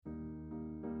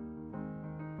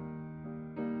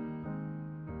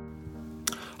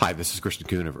Hi, this is Christian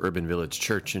Kuhn of Urban Village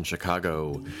Church in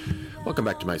Chicago. Welcome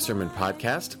back to my sermon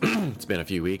podcast. It's been a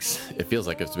few weeks. It feels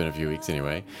like it's been a few weeks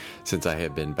anyway, since I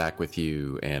have been back with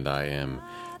you, and I am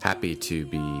happy to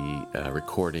be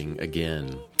recording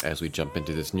again as we jump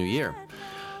into this new year.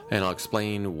 And I'll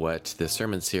explain what this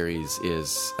sermon series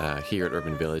is here at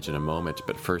Urban Village in a moment,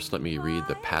 but first let me read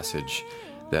the passage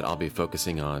that I'll be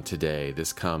focusing on today.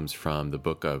 This comes from the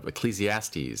book of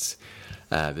Ecclesiastes.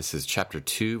 This is chapter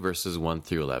 2, verses 1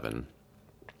 through 11.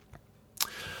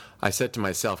 I said to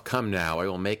myself, "Come now, I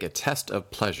will make a test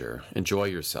of pleasure. Enjoy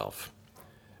yourself."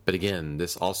 But again,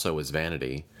 this also is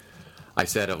vanity. I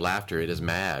said of laughter, "It is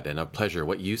mad," and of pleasure,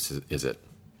 "What use is it?"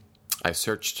 I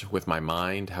searched with my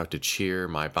mind how to cheer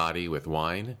my body with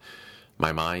wine,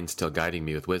 my mind still guiding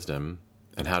me with wisdom,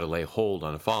 and how to lay hold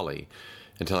on folly,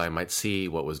 until I might see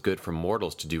what was good for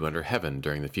mortals to do under heaven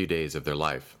during the few days of their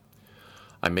life.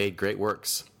 I made great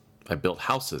works. I built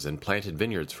houses and planted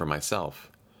vineyards for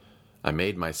myself. I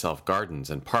made myself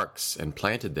gardens and parks and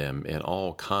planted them in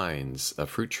all kinds of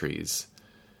fruit trees.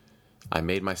 I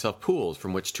made myself pools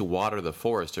from which to water the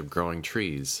forest of growing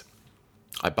trees.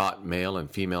 I bought male and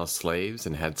female slaves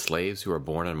and had slaves who were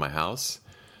born in my house.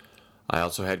 I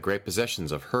also had great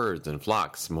possessions of herds and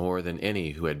flocks, more than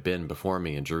any who had been before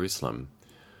me in Jerusalem.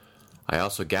 I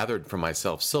also gathered for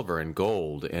myself silver and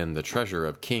gold and the treasure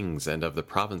of kings and of the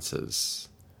provinces.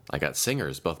 I got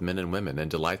singers, both men and women,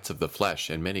 and delights of the flesh,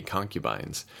 and many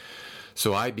concubines.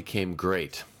 So I became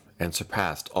great and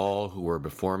surpassed all who were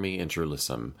before me in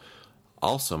Jerusalem.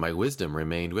 Also my wisdom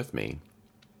remained with me.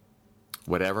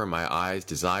 Whatever my eyes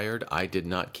desired, I did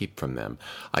not keep from them.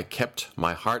 I kept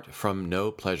my heart from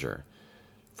no pleasure,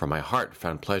 for my heart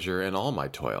found pleasure in all my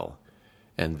toil,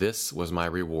 and this was my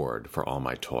reward for all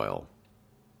my toil.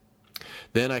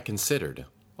 Then I considered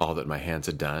all that my hands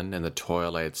had done, and the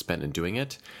toil I had spent in doing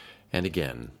it, and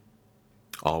again,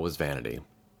 all was vanity,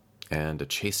 and a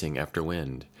chasing after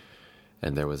wind,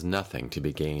 and there was nothing to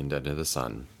be gained under the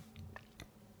sun.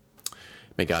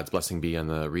 May God's blessing be on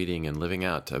the reading and living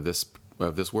out of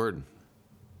this word.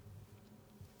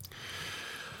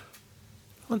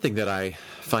 One thing that I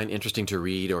find interesting to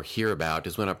read or hear about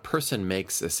is when a person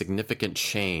makes a significant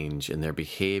change in their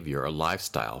behavior or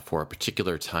lifestyle for a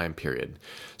particular time period.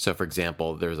 So, for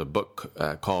example, there's a book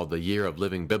called The Year of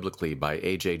Living Biblically by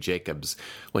A.J. Jacobs,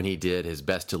 when he did his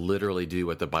best to literally do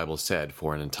what the Bible said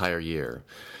for an entire year.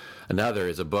 Another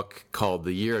is a book called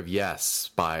The Year of Yes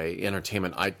by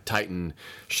entertainment titan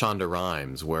Shonda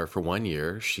Rhimes, where for 1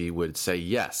 year she would say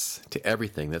yes to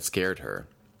everything that scared her.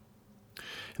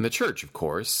 In the church, of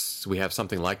course, we have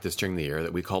something like this during the year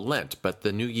that we call Lent, but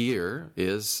the new year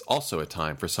is also a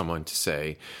time for someone to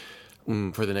say,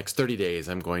 for the next 30 days,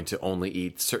 I'm going to only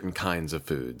eat certain kinds of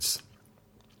foods.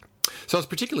 So I was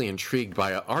particularly intrigued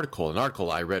by an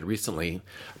article I read recently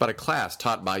about a class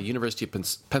taught by University of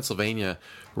Pennsylvania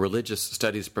religious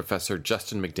studies professor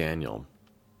Justin McDaniel.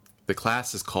 The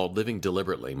class is called Living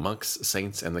Deliberately: Monks,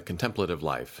 Saints, and the Contemplative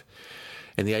Life.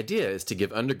 And the idea is to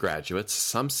give undergraduates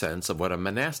some sense of what a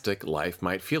monastic life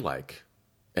might feel like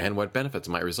and what benefits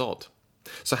might result.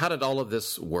 So how did all of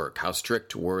this work? How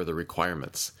strict were the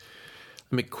requirements?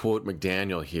 Let me quote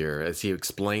McDaniel here as he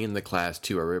explained the class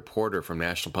to a reporter from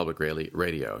National Public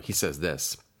Radio. He says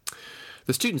this: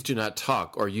 "The students do not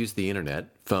talk or use the internet,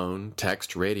 phone,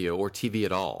 text, radio, or TV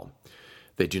at all.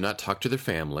 They do not talk to their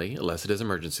family unless it is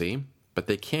emergency, but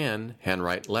they can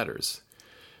handwrite letters.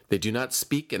 They do not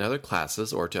speak in other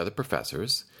classes or to other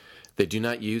professors. They do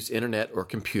not use internet or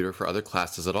computer for other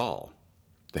classes at all.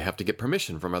 They have to get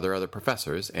permission from other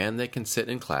professors, and they can sit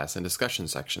in class in discussion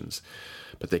sections,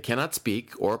 but they cannot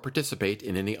speak or participate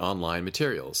in any online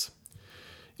materials.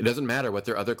 It doesn't matter what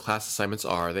their other class assignments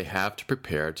are, they have to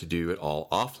prepare to do it all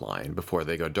offline before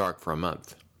they go dark for a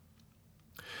month.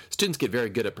 Students get very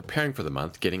good at preparing for the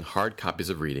month, getting hard copies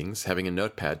of readings, having a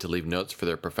notepad to leave notes for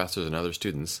their professors and other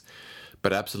students,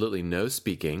 but absolutely no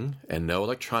speaking and no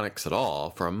electronics at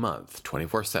all for a month,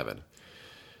 24/7.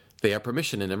 They have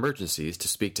permission in emergencies to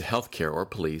speak to healthcare or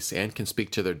police and can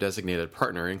speak to their designated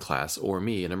partner in class or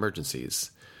me in emergencies.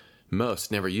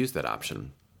 Most never use that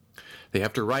option. They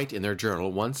have to write in their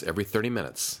journal once every 30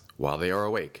 minutes while they are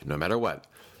awake, no matter what,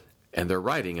 and their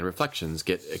writing and reflections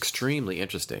get extremely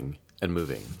interesting and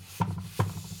moving."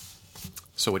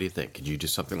 So what do you think? Could you do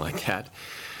something like that?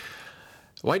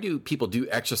 Why do people do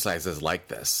exercises like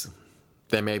this?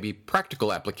 There may be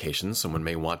practical applications. Someone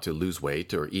may want to lose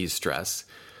weight or ease stress.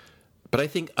 But I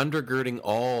think undergirding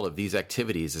all of these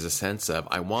activities is a sense of,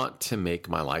 I want to make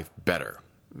my life better,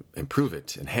 improve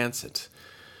it, enhance it.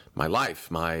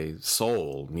 My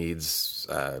soul needs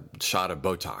a shot of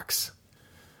Botox.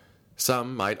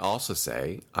 Some might also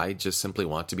say, I just simply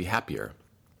want to be happier.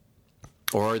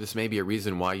 Or this may be a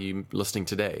reason why you're listening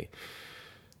today.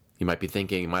 You might be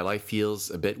thinking, my life feels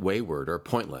a bit wayward or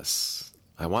pointless.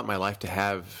 I want my life to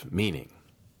have meaning.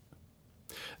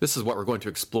 This is what we're going to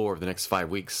explore over the next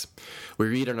 5 weeks. We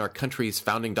read in our country's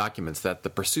founding documents that the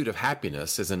pursuit of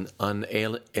happiness is an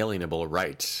unalienable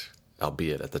right,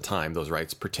 albeit at the time those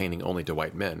rights pertaining only to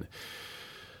white men.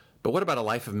 But what about a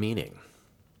life of meaning?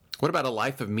 What about a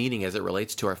life of meaning as it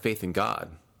relates to our faith in God?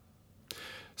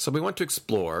 So we want to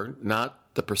explore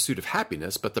not the pursuit of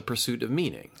happiness, but the pursuit of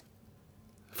meaning.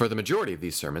 For the majority of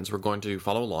these sermons, we're going to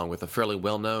follow along with a fairly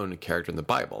well-known character in the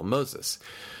Bible, Moses.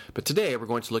 But today we're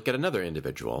going to look at another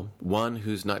individual, one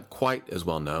who's not quite as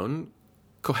well-known,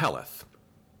 Koheleth.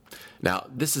 Now,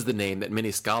 this is the name that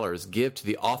many scholars give to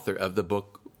the author of the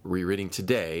book we're reading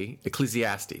today,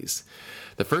 Ecclesiastes.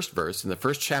 The first verse in the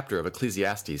first chapter of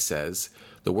Ecclesiastes says,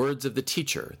 "The words of the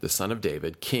teacher, the son of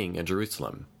David, king in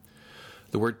Jerusalem."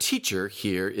 The word teacher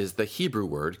here is the Hebrew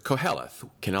word Koheleth,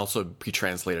 can also be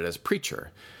translated as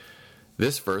preacher.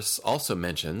 This verse also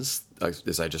mentions,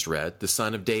 as I just read, the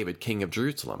son of David, king of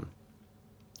Jerusalem.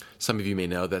 Some of you may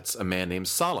know that's a man named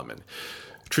Solomon.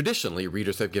 Traditionally,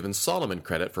 readers have given Solomon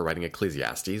credit for writing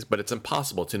Ecclesiastes, but it's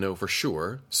impossible to know for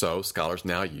sure, so scholars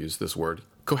now use this word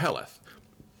Koheleth.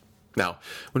 Now,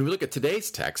 when we look at today's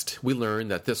text, we learn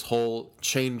that this whole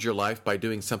change your life by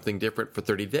doing something different for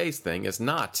 30 days thing is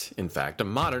not, in fact, a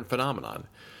modern phenomenon.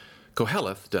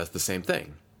 Koheleth does the same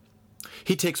thing.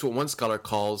 He takes what one scholar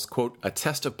calls, quote, a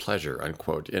test of pleasure,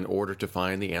 unquote, in order to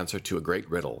find the answer to a great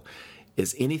riddle.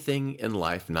 Is anything in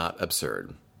life not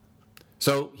absurd?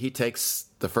 So he takes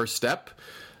the first step.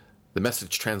 The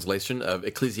Message translation of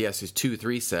Ecclesiastes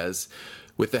 2:3 says,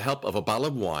 "With the help of a bottle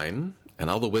of wine and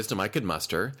all the wisdom I could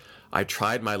muster, I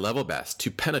tried my level best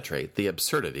to penetrate the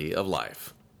absurdity of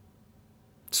life."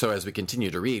 So as we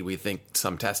continue to read, we think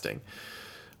some testing.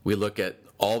 We look at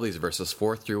all these verses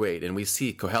 4 through 8, and we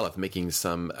see Koheleth making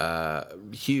some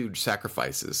huge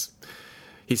sacrifices.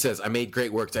 He says, "I made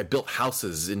great works. I built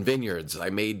houses and vineyards. I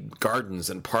made gardens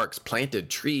and parks, planted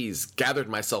trees, gathered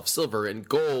myself silver and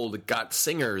gold, got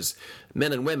singers,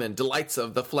 men and women, delights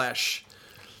of the flesh."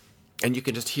 And you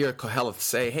can just hear Koheleth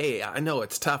say, hey, I know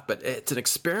it's tough, but it's an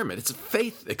experiment. It's a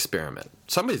faith experiment.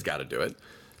 Somebody's got to do it.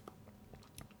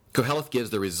 Koheleth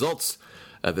gives the results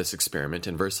of this experiment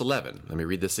in verse 11. Let me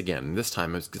read this again. This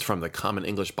time it's from the Common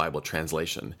English Bible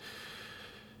translation.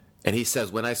 And he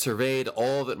says, "When I surveyed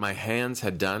all that my hands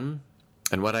had done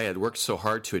and what I had worked so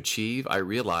hard to achieve, I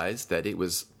realized that it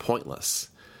was pointless,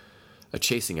 a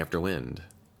chasing after wind.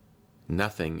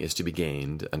 Nothing is to be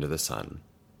gained under the sun."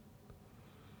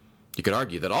 You could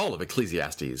argue that all of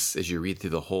Ecclesiastes, as you read through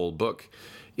the whole book,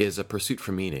 is a pursuit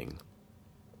for meaning.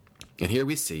 And here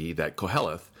we see that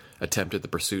Koheleth attempted the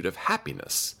pursuit of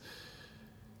happiness,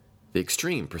 the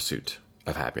extreme pursuit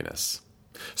of happiness.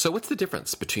 So what's the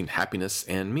difference between happiness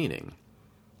and meaning?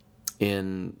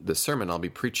 In the sermon I'll be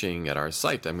preaching at our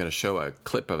site, I'm going to show a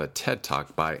clip of a TED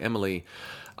Talk by Emily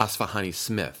Asfahani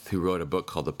Smith, who wrote a book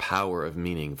called The Power of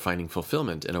Meaning, Finding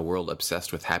Fulfillment in a World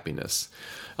Obsessed with Happiness.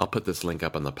 I'll put this link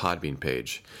up on the Podbean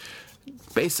page.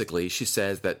 Basically, she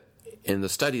says that in the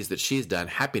studies that she's done,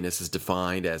 happiness is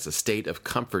defined as a state of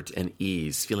comfort and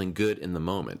ease, feeling good in the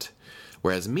moment,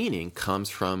 whereas meaning comes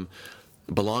from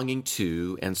belonging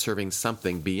to and serving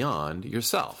something beyond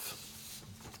yourself.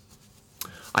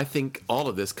 I think all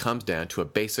of this comes down to a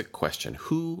basic question.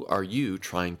 Who are you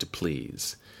trying to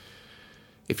please?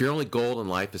 If your only goal in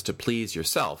life is to please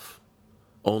yourself,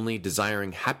 only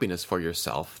desiring happiness for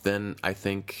yourself, then I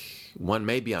think one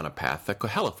may be on a path that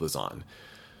Koheleth was on.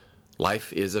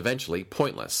 Life is eventually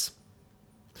pointless.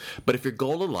 But if your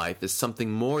goal in life is something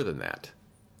more than that,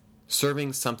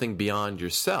 serving something beyond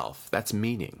yourself, that's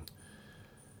meaning.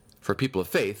 For people of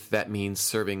faith, that means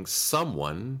serving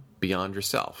someone beyond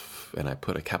yourself, and I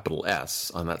put a capital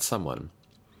S on that someone.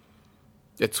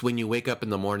 It's when you wake up in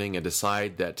the morning and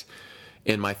decide that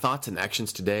in my thoughts and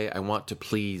actions today, I want to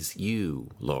please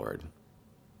you, Lord.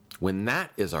 When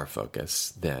that is our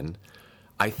focus, then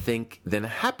I think then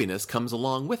happiness comes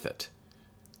along with it.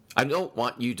 I don't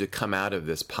want you to come out of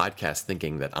this podcast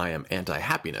thinking that I am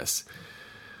anti-happiness.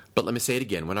 But let me say it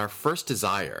again. When our first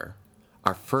desire,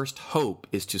 our first hope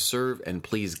is to serve and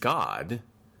please God,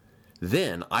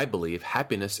 then I believe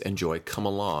happiness and joy come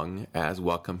along as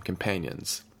welcome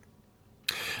companions.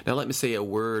 Now let me say a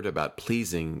word about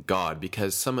pleasing God,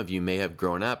 because some of you may have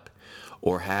grown up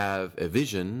or have a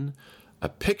vision, a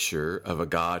picture of a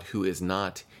God who is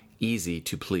not easy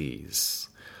to please.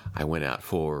 I went out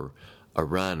for a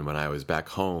run when I was back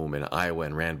home in Iowa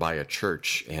and ran by a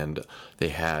church, and they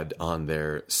had on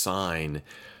their sign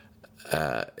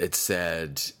it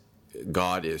said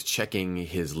God is checking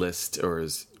his list or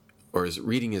is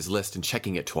reading his list and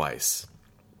checking it twice,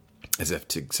 as if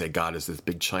to say God is this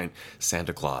big giant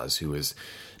Santa Claus who is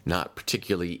not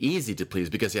particularly easy to please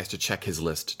because he has to check his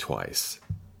list twice.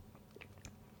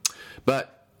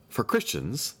 But for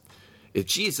Christians, if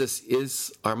Jesus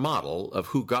is our model of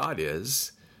who God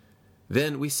is,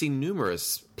 then we see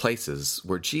numerous places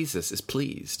where Jesus is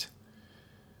pleased.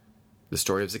 The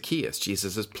story of Zacchaeus.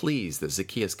 Jesus is pleased that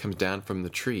Zacchaeus comes down from the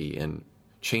tree and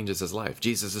changes his life.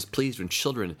 Jesus is pleased when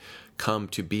children come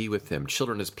to be with him.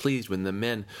 Children is pleased when the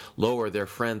men lower their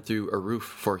friend through a roof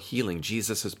for healing.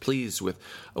 Jesus is pleased with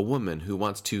a woman who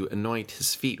wants to anoint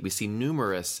his feet. We see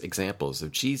numerous examples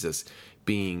of Jesus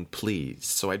being pleased.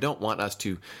 So I don't want us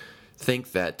to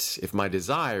think that if my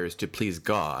desire is to please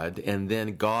God and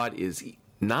then God is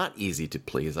not easy to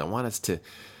please, I want us to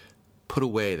put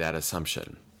away that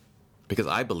assumption, because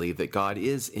I believe that God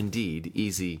is indeed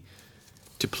easy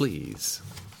to please.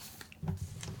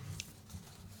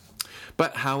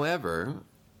 But however,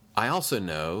 I also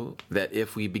know that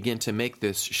if we begin to make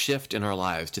this shift in our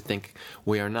lives to think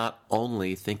we are not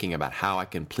only thinking about how I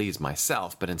can please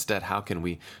myself, but instead how can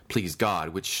we please God,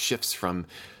 which shifts from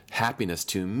happiness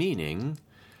to meaning,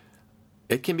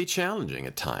 it can be challenging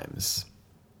at times.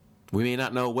 We may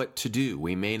not know what to do.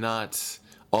 We may not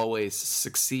always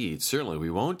succeed. Certainly we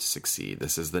won't succeed.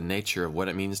 This is the nature of what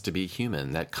it means to be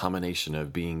human, that combination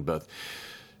of being both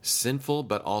sinful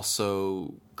but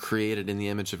also created in the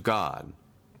image of God.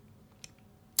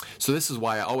 So this is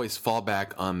why I always fall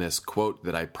back on this quote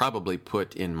that I probably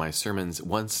put in my sermons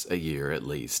once a year at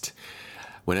least.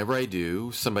 Whenever I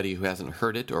do, somebody who hasn't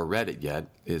heard it or read it yet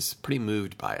is pretty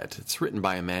moved by it. It's written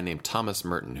by a man named Thomas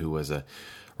Merton, who was a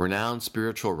renowned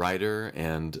spiritual writer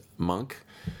and monk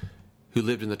who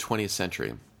lived in the 20th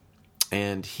century.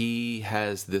 And he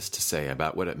has this to say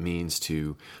about what it means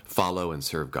to follow and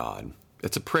serve God.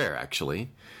 It's a prayer, actually.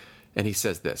 And he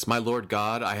says this: "My Lord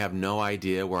God, I have no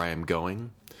idea where I am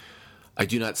going. I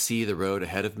do not see the road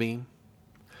ahead of me.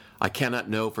 I cannot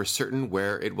know for certain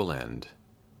where it will end.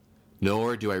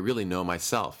 Nor do I really know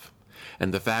myself.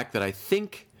 And the fact that I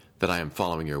think that I am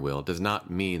following your will does not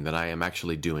mean that I am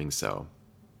actually doing so.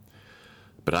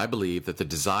 But I believe that the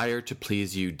desire to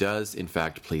please you does in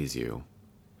fact please you.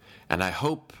 And I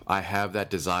hope I have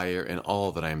that desire in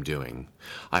all that I am doing.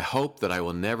 I hope that I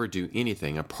will never do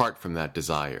anything apart from that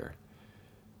desire.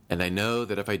 And I know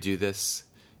that if I do this,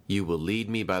 you will lead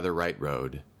me by the right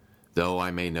road, though I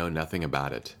may know nothing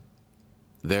about it.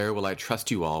 There will I trust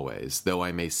you always, though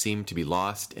I may seem to be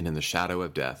lost and in the shadow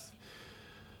of death.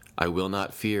 I will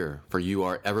not fear, for you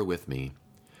are ever with me,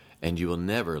 and you will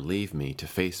never leave me to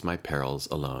face my perils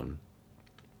alone."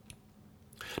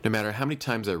 No matter how many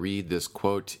times I read this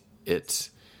quote,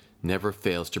 it never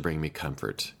fails to bring me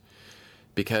comfort.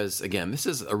 Because, again, this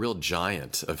is a real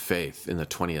giant of faith in the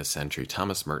 20th century,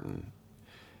 Thomas Merton.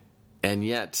 And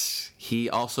yet, he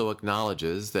also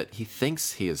acknowledges that he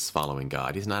thinks he is following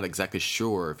God. He's not exactly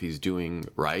sure if he's doing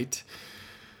right.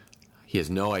 He has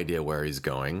no idea where he's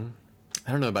going.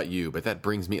 I don't know about you, but that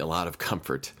brings me a lot of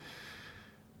comfort.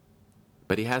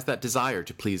 But he has that desire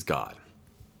to please God.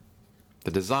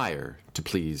 The desire to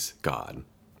please God.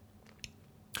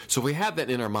 So if we have that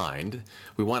in our mind,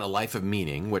 we want a life of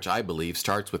meaning, which I believe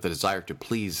starts with the desire to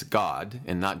please God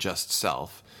and not just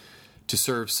self, to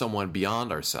serve someone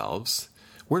beyond ourselves.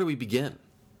 Where do we begin?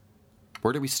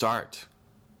 Where do we start?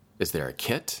 Is there a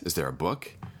kit? Is there a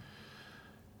book?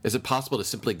 Is it possible to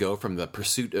simply go from the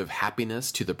pursuit of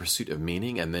happiness to the pursuit of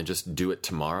meaning and then just do it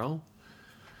tomorrow?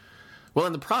 Well,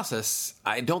 in the process,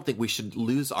 I don't think we should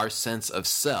lose our sense of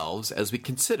selves as we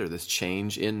consider this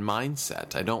change in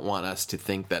mindset. I don't want us to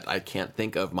think that I can't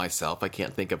think of myself, I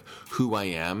can't think of who I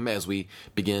am as we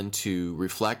begin to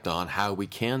reflect on how we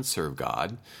can serve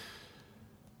God.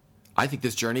 I think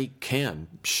this journey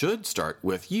should start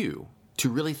with you, to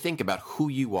really think about who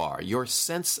you are. Your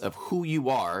sense of who you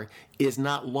are is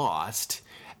not lost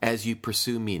as you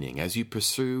pursue meaning, as you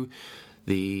pursue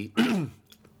the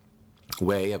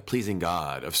way of pleasing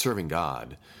God, of serving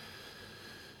God.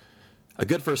 A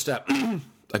good first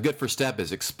step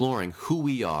is exploring who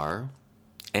we are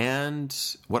and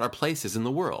what our place is in the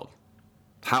world,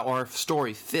 how our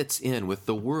story fits in with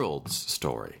the world's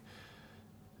story.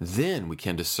 Then we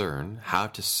can discern how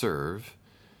to serve,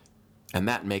 and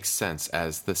that makes sense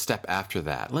as the step after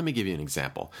that. Let me give you an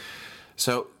example.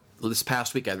 So this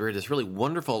past week I read this really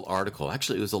wonderful article.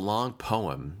 Actually, it was a long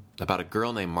poem about a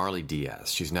girl named Marley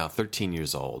Diaz. She's now 13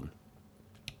 years old.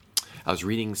 I was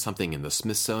reading something in the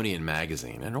Smithsonian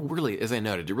Magazine, and really, as I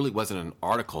noted, it really wasn't an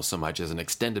article so much as an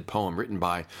extended poem written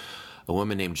by a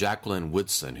woman named Jacqueline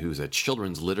Woodson, who's a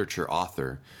children's literature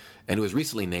author and who was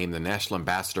recently named the National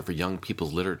Ambassador for Young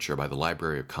People's Literature by the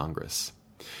Library of Congress.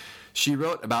 She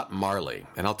wrote about Marley,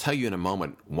 and I'll tell you in a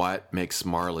moment what makes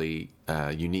Marley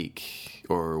unique,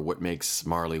 or what makes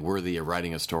Marley worthy of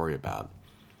writing a story about.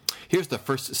 Here's the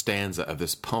first stanza of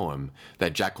this poem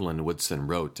that Jacqueline Woodson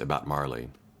wrote about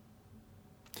Marley.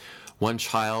 One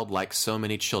child, like so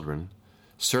many children,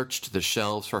 searched the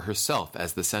shelves for herself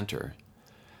as the center,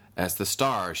 as the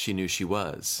star she knew she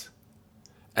was,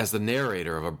 as the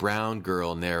narrator of a brown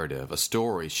girl narrative, a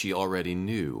story she already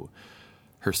knew,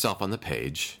 herself on the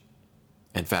page,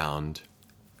 and found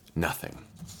nothing.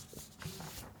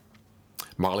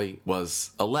 Marley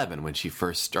was 11 when she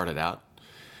first started out.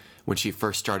 When she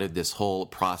first started this whole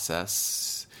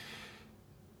process,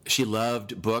 she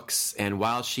loved books, and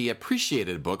while she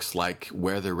appreciated books like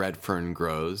Where the Red Fern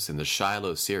Grows and the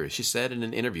Shiloh series, she said in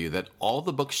an interview that all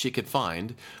the books she could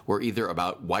find were either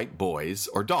about white boys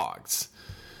or dogs,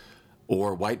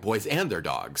 or white boys and their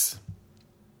dogs.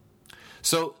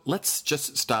 So let's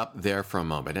just stop there for a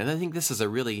moment, and I think this is a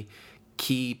really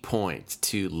key point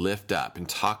to lift up and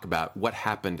talk about what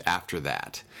happened after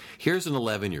that. Here's an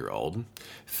 11-year-old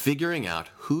figuring out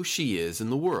who she is in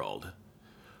the world.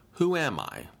 Who am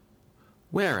I?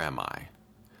 Where am I?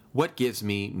 What gives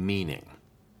me meaning?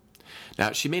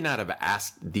 Now, she may not have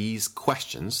asked these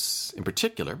questions in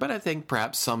particular, but I think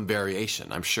perhaps some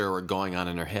variation, I'm sure, were going on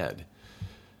in her head.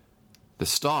 The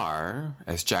star,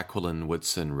 as Jacqueline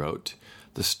Woodson wrote,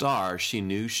 the star she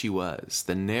knew she was,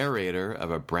 the narrator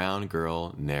of a brown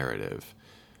girl narrative.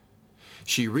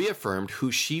 She reaffirmed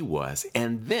who she was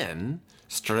and then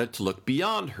started to look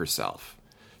beyond herself,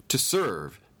 to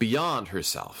serve beyond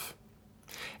herself.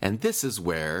 And this is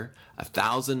where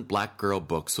 1,000 Black Girl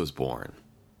Books was born.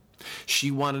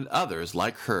 She wanted others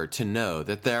like her to know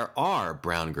that there are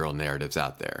brown girl narratives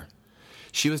out there.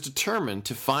 She was determined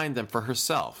to find them for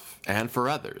herself and for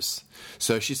others.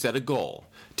 So she set a goal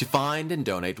to find and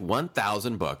donate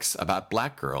 1,000 books about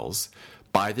Black girls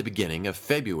by the beginning of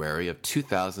February of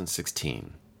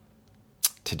 2016.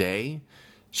 Today,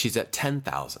 she's at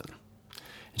 10,000.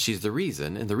 And she's the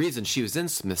reason, and the reason she was in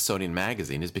Smithsonian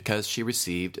Magazine is because she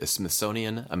received a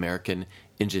Smithsonian American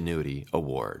Ingenuity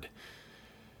Award.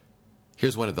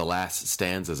 Here's one of the last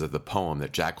stanzas of the poem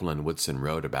that Jacqueline Woodson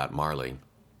wrote about Marley.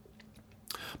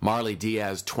 Marley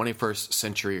Diaz, 21st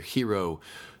century hero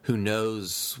who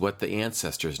knows what the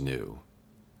ancestors knew,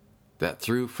 that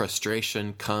through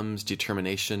frustration comes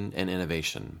determination and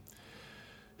innovation,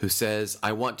 who says,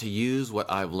 I want to use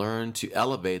what I've learned to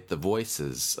elevate the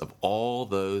voices of all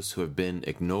those who have been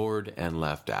ignored and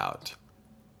left out.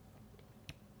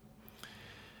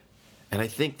 And I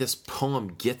think this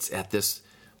poem gets at this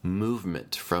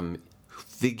movement from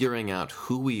figuring out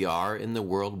who we are in the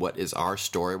world, what is our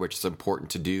story, which is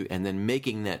important to do, and then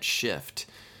making that shift.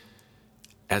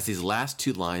 As these last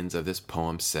two lines of this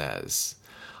poem says,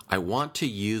 I want to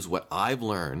use what I've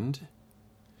learned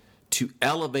to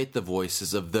elevate the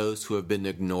voices of those who have been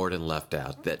ignored and left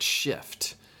out. That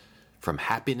shift from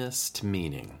happiness to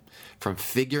meaning, from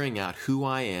figuring out who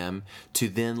I am to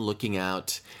then looking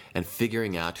out and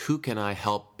figuring out who can I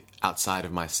help outside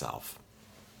of myself.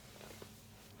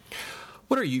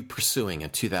 What are you pursuing in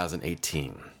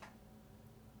 2018?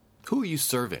 Who are you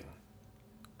serving?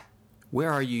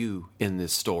 Where are you in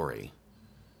this story?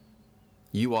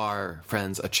 You are,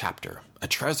 friends, a chapter, a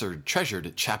treasured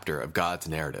chapter of God's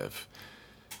narrative.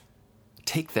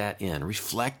 Take that in,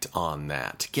 reflect on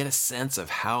that, get a sense of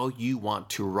how you want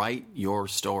to write your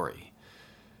story,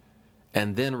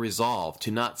 and then resolve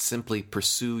to not simply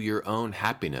pursue your own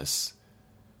happiness,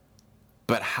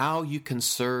 but how you can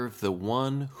serve the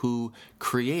one who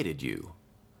created you,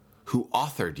 who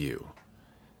authored you,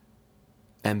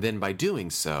 and then by doing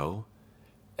so,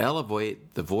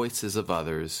 elevate the voices of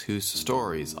others whose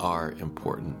stories are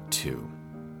important too.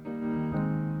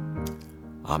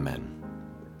 Amen.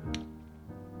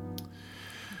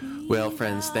 Well,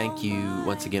 friends, thank you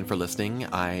once again for listening.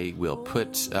 I will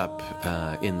put up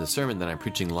in the sermon that I'm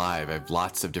preaching live, I have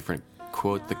lots of different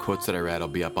the quotes that I read will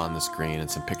be up on the screen and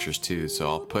some pictures too, so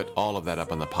I'll put all of that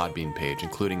up on the Podbean page,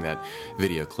 including that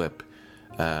video clip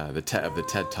of the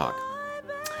TED Talk.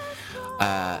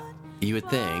 You would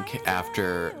think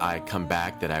after I come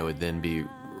back that I would then be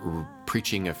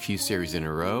preaching a few sermons in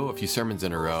a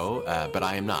row, but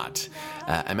I am not.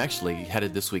 I'm actually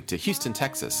headed this week to Houston,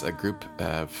 Texas. A group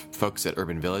of folks at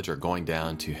Urban Village are going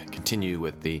down to continue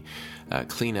with the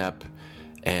cleanup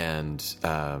and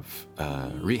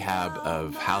rehab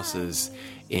of houses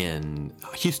in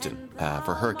Houston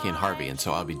for Hurricane Harvey, and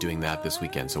so I'll be doing that this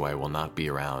weekend, so I will not be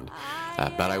around,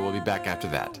 but I will be back after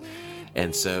that.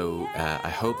 And so I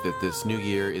hope that this new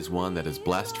year is one that is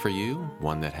blessed for you,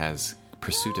 one that has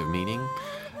pursuit of meaning.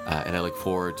 And I look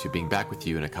forward to being back with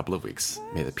you in a couple of weeks.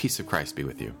 May the peace of Christ be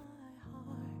with you.